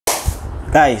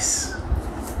Guys,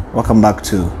 welcome back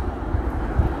to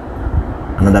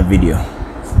another video.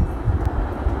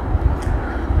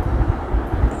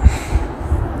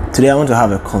 Today I want to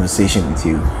have a conversation with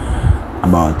you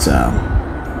about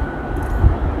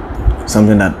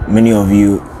something that many of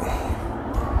you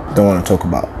don't want to talk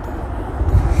about,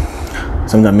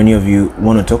 something that many of you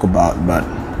want to talk about but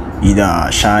either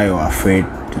are shy or afraid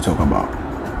to talk about.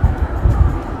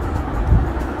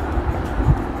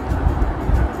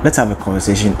 Let's have a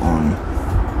conversation on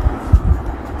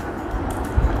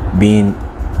being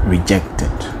rejected,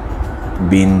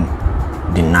 being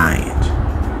denied.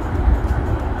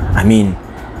 I mean,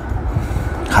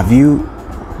 have you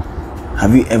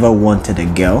ever wanted a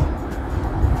girl?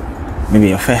 Maybe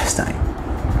your first time,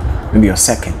 maybe your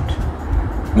second,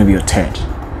 maybe your third,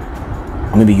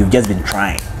 or maybe you've just been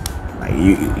trying. Like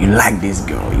you like this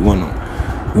girl, you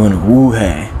wanna woo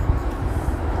her.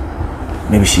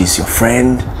 Maybe she's your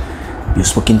friend, you've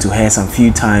spoken to her some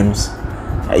few times,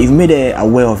 you've made her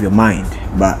aware of your mind,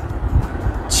 but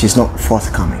she's not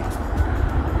forthcoming.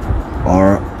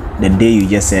 Or the day you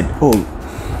just said, oh,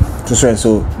 so and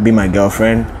so be my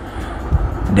girlfriend,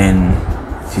 then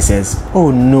she says, oh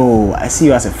no, I see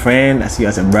you as a friend, I see you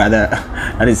as a brother.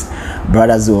 That is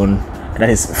brother zone, that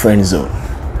is friend zone.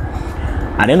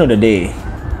 At the end of the day,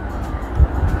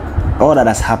 all that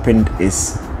has happened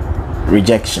is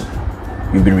rejection.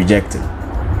 You've been rejected.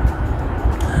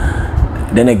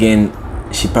 Then again,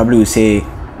 she probably will say,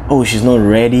 oh, she's not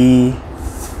ready.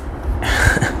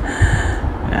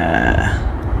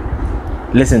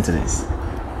 Listen to this.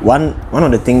 One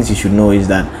of the things you should know is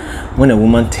that when a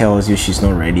woman tells you she's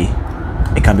not ready,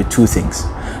 it can be two things.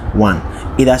 One,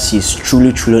 either she's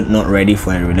truly not ready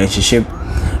for a relationship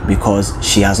because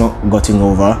she has not gotten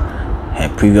over her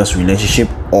previous relationship,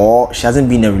 or she hasn't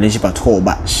been in a relationship at all,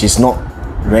 but she's not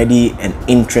ready and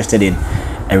interested in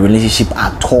a relationship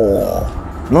at all.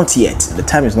 Not yet. The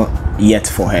time is not yet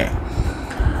for her.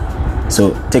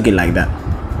 So take it like that.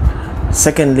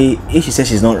 Secondly, if she says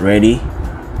she's not ready,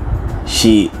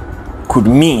 she could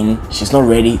mean she's not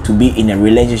ready to be in a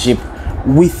relationship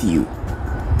with you,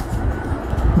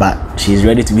 but she's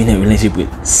ready to be in a relationship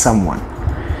with someone.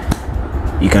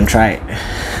 You can try it.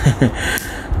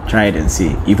 Try it and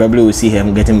see. You probably will see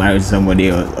him getting married to somebody,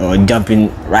 or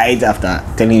jumping right after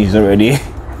telling you he's not ready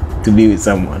to be with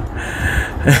someone.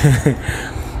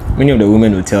 Many of the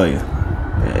women will tell you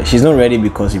she's not ready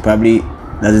because she probably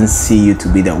doesn't see you to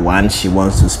be the one she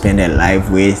wants to spend her life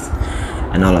with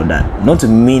and all of that. Not to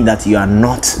mean that you are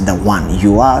not the one.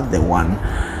 You are the one,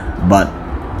 but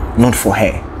not for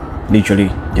her. Literally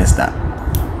just that.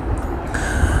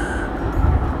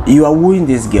 You are wooing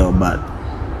this girl, but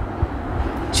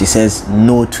she says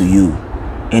no to you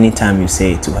anytime you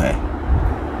say it to her.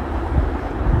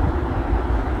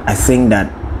 I think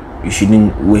that you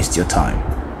shouldn't waste your time.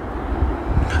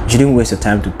 You shouldn't waste your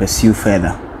time to pursue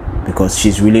further because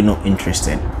she's really not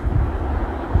interested.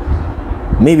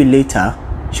 Maybe later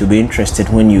she'll be interested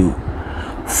when you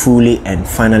fully and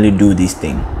finally do this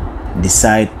thing.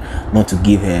 Decide not to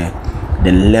give her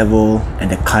the level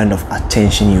and the kind of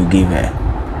attention you give her.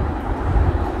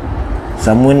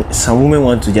 Some women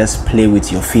want to just play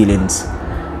with your feelings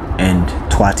and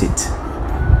twat it.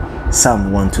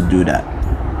 Some want to do that.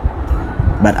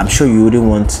 But I'm sure you wouldn't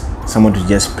want someone to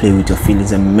just play with your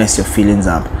feelings and mess your feelings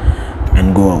up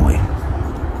and go away.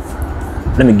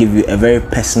 Let me give you a very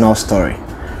personal story.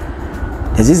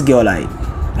 There's this girl I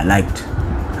liked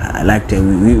her.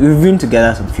 We've been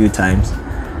together some few times,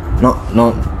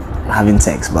 not having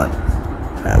sex, but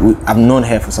I've known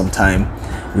her for some time.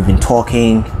 We've been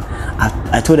talking.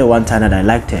 I told her one time that I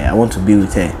liked her, I want to be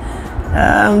with her.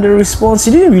 The response,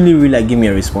 she didn't really like give me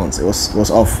a response. It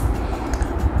was off.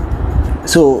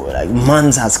 So like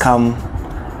months has come,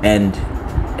 and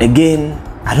again,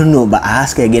 I don't know, but I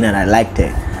asked her again and I liked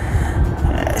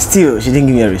her. Still, she didn't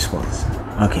give me a response.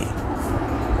 Okay.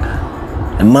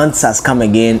 The months has come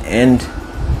again, and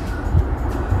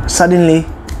suddenly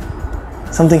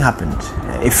something happened.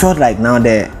 It felt like now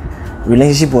the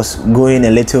relationship was going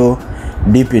a little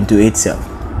deep into itself.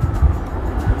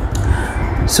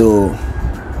 So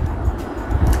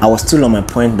I was still on my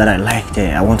point that I liked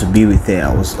her, I want to be with her.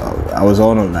 I was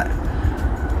all on that.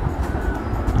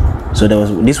 So there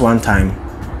was this one time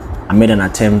I made an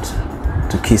attempt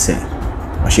to kiss her,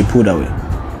 but she pulled away.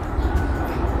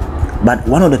 But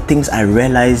one of the things I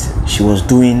realized she was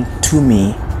doing to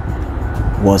me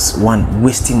was, one,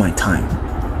 wasting my time.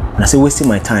 When I say wasting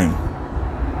my time,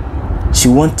 she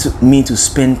wanted me to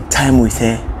spend time with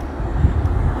her,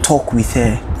 talk with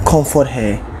her, comfort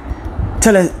her,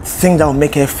 tell her things that will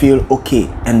make her feel okay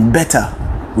and better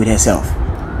with herself.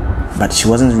 but she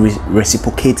wasn't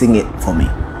reciprocating it for me.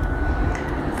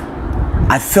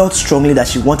 I felt strongly that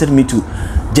she wanted me to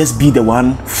just be the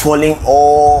one falling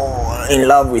all in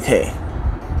love with her,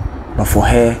 but for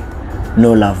her,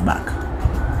 no love back.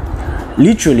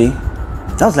 Literally,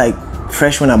 that was like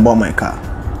fresh when I bought my car.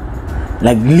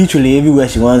 Like literally everywhere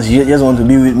she wants, she just wants to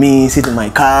be with me, sit in my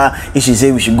car. If she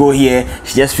say we should go here,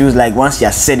 she just feels like once she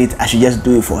has said it, I should just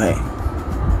do it for her.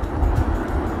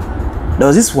 There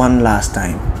was this one last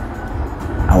time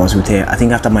I was with her, I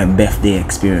think after my birthday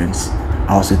experience,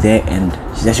 I was with her and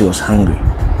she said she was hungry.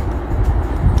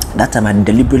 That time I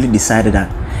deliberately decided that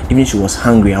even if she was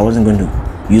hungry, I wasn't going to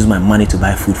use my money to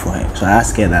buy food for her. So I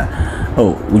asked her that,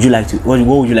 oh, would you like to, what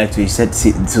would you like to eat? She said,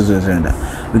 see, this was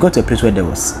that. We got to a place where there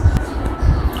was.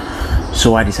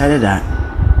 So I decided that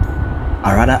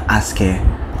I'd rather ask her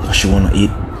what she want to eat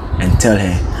and tell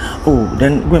her, oh,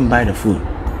 then go and buy the food.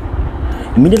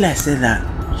 Immediately I said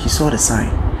that, she saw the sign.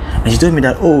 And she told me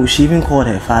that, oh, she even called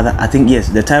her father. I think, yes,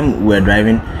 the time we were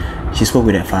driving, she spoke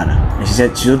with her father. And she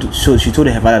said, she told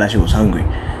her father that she was hungry.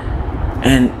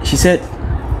 And she said,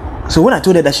 so when I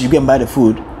told her that she should go and buy the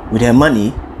food with her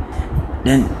money,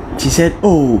 then she said,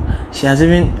 oh, she has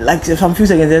even, like some few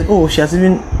seconds, said, oh, she has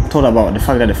even thought about the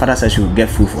fact that the father said she would get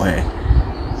food for her.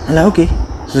 I'm like, okay,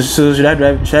 so should I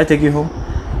drive? Should I take you home?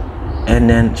 And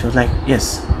then she was like,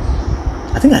 yes.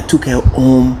 I think I took her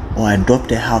home or I dropped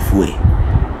her halfway.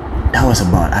 That was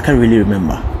about, I can't really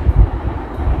remember.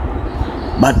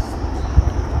 But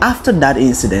after that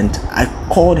incident, I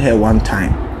called her one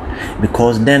time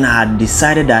because then I had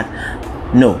decided that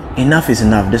no, enough is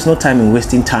enough. There's no time in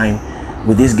wasting time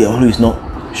with this girl who is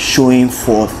not showing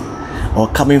forth or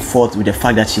coming forth with the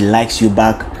fact that she likes you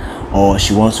back or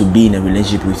she wants to be in a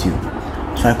relationship with you.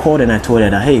 So I called and I told her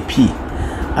that, hey P,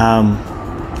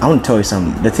 I want to tell you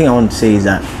something. The thing I want to say is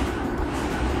that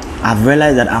I've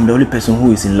realized that I'm the only person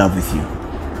who is in love with you.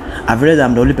 I've realized that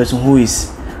I'm the only person who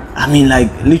is, I mean,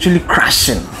 like literally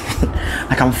crashing.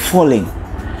 Like I'm falling.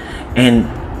 And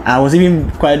I was even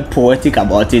quite poetic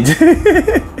about it.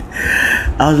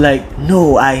 I was like,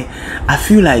 no, I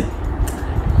feel like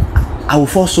I will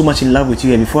fall so much in love with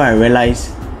you, and before I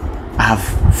realize I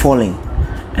have fallen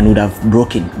and would have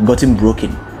gotten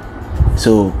broken.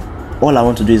 So all I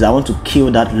want to do is I want to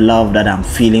kill that love that I'm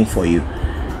feeling for you.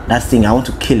 That thing, I want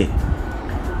to kill it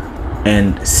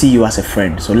and see you as a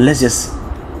friend. So let's just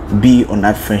be on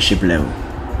that friendship level.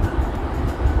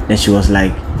 Then she was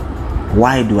like,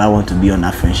 why do I want to be on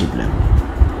that friendship level?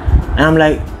 And I'm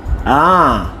like,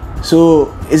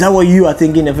 so is that what you are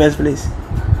thinking in the first place?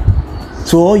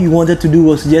 So all you wanted to do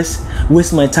was just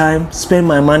waste my time, spend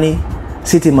my money,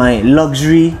 sit in my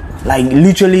luxury, like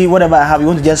literally whatever I have, you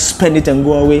want to just spend it and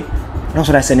go away? That's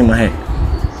what I said in my head.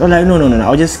 So I was like, no,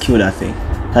 I'll just kill that thing.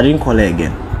 So I didn't call her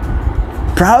again.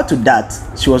 Prior to that,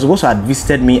 she was supposed to have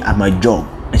visited me at my job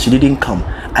and she didn't come.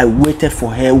 I waited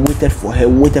for her,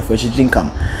 she didn't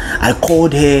come. I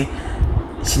called her,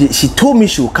 she told me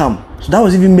she would come. So that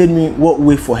was even made me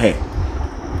wait for her.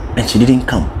 And she didn't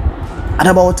come. At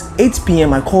about 8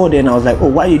 p.m. I called her and I was like, oh,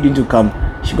 why didn't you come?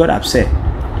 She got upset.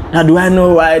 Now do I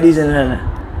know why this and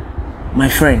that? My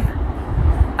friend,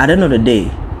 at the end of the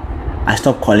day, I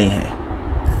stopped calling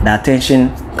her. The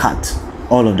attention cut,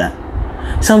 all of that.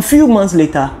 Some few months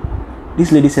later,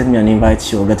 this lady sent me an invite.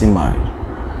 She was getting married.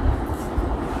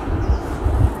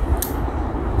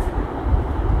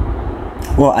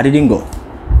 Well, I didn't go.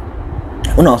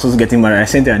 When I was also getting married, I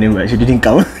sent her an invite. She didn't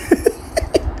come.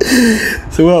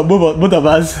 So well, both of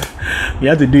us, we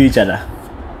had to do each other.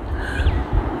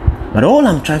 But all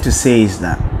I'm trying to say is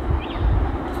that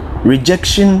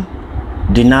rejection,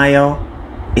 denial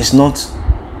is not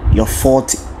your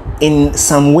fault in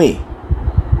some way.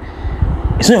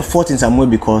 It's not your fault in some way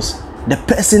because the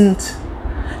person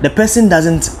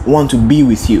doesn't want to be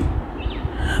with you,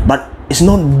 but it's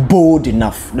not bold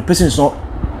enough. The person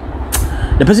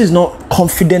is not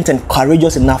confident and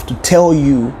courageous enough to tell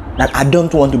you that I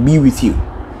don't want to be with you.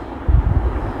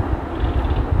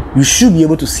 You should be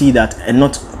able to see that and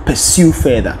not pursue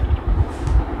further.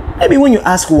 Maybe when you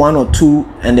ask one or two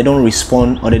and they don't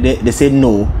respond or they say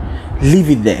no, leave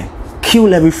it there.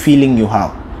 Kill every feeling you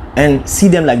have and see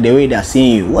them like the way they are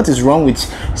seeing you. What is wrong with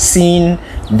seeing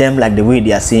them like the way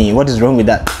they are seeing you? What is wrong with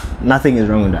that? Nothing is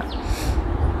wrong with that.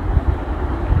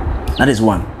 That is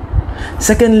one.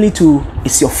 Secondly, too,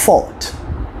 it's your fault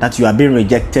that you are being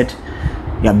rejected,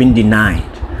 you are being denied.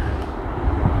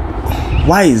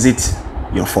 Why is it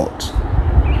your fault?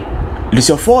 It is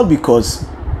your fault because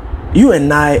you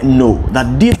and I know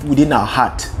that deep within our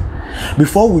heart,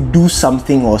 before we do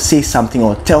something or say something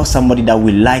or tell somebody that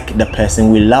we like the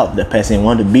person, we love the person,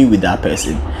 want to be with that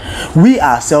person, we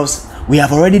ourselves we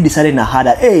have already decided in our heart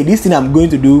that, hey, this thing I'm going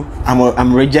to do,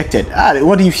 I'm rejected.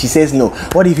 What if she says no?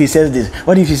 What if he says this?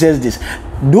 What if he says this?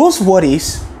 Those what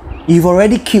ifs, you've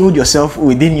already killed yourself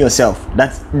within yourself.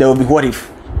 There will be what if.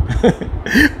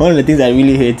 One of the things I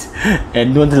really hate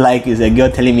and don't like is a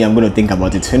girl telling me I'm going to think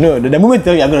about it. The moment I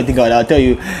tell you I'm going to think about it, I'll tell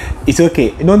you it's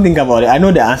okay, don't think about it. I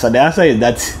know the answer. The answer is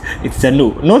that it's a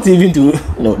no. Not even to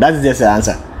no, that's just the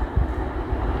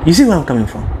answer. You see where I'm coming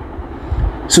from?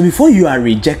 So before you are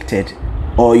rejected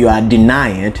or you are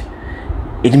denied,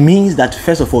 it means that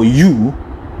first of all you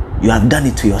have done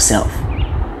it to yourself.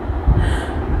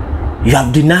 You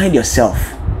have denied yourself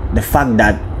the fact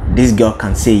that this girl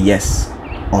can say yes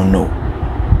or no.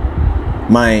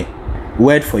 My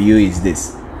word for you is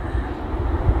this: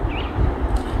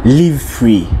 live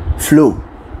free, flow.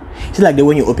 It's like the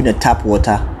when you open a tap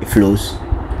water, it flows.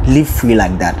 Live free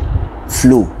like that,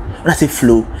 flow. When I say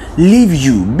flow, live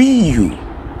you, be you.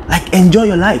 Like, enjoy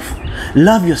your life,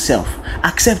 love yourself,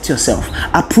 accept yourself,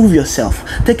 approve yourself,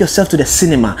 take yourself to the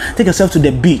cinema, take yourself to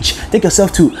the beach, take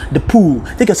yourself to the pool,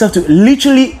 take yourself to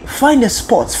literally find a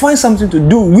spot, find something to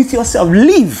do with yourself.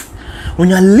 Live. When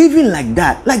you're living like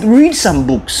that, like read some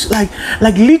books, like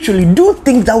literally do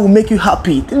things that will make you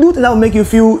happy, do things that will make you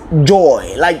feel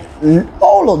joy, like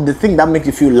all of the things that make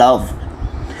you feel love.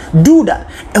 Do that.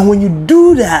 And when you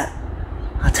do that,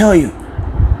 I tell you,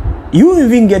 you won't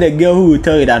even get a girl who will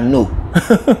tell you that no.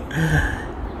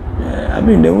 I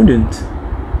mean, they wouldn't.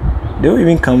 They won't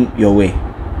even come your way.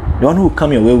 The one who will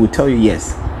come your way will tell you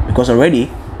yes. Because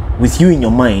already, with you in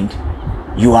your mind,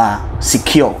 you are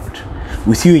secured.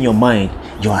 With you in your mind,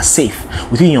 you are safe.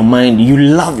 With you in your mind, you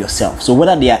love yourself. So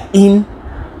whether they are in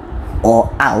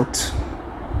or out,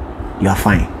 you are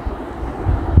fine.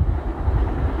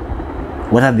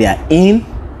 Whether they are in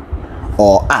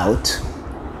or out,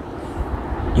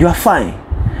 you are fine.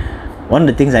 One of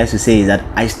the things I used to say is that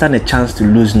I stand a chance to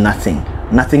lose nothing.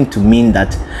 Nothing to mean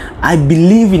that I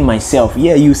believe in myself.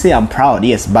 Yeah, you say I'm proud,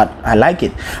 yes, but I like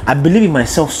it. I believe in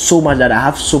myself so much that I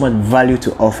have so much value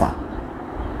to offer.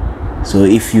 So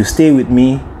if you stay with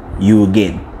me, you will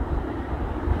gain.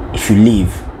 If you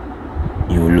leave,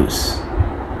 you will lose.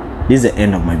 This is the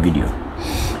end of my video.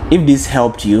 If this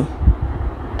helped you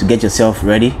to get yourself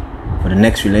ready for the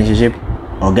next relationship,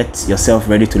 or get yourself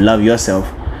ready to love yourself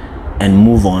and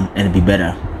move on and be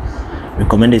better,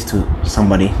 recommend this to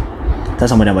somebody. Tell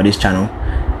somebody about this channel,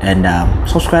 and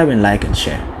subscribe and like and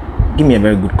share. Give me a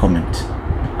very good comment.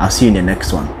 I'll see you in the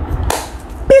next one.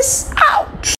 Peace.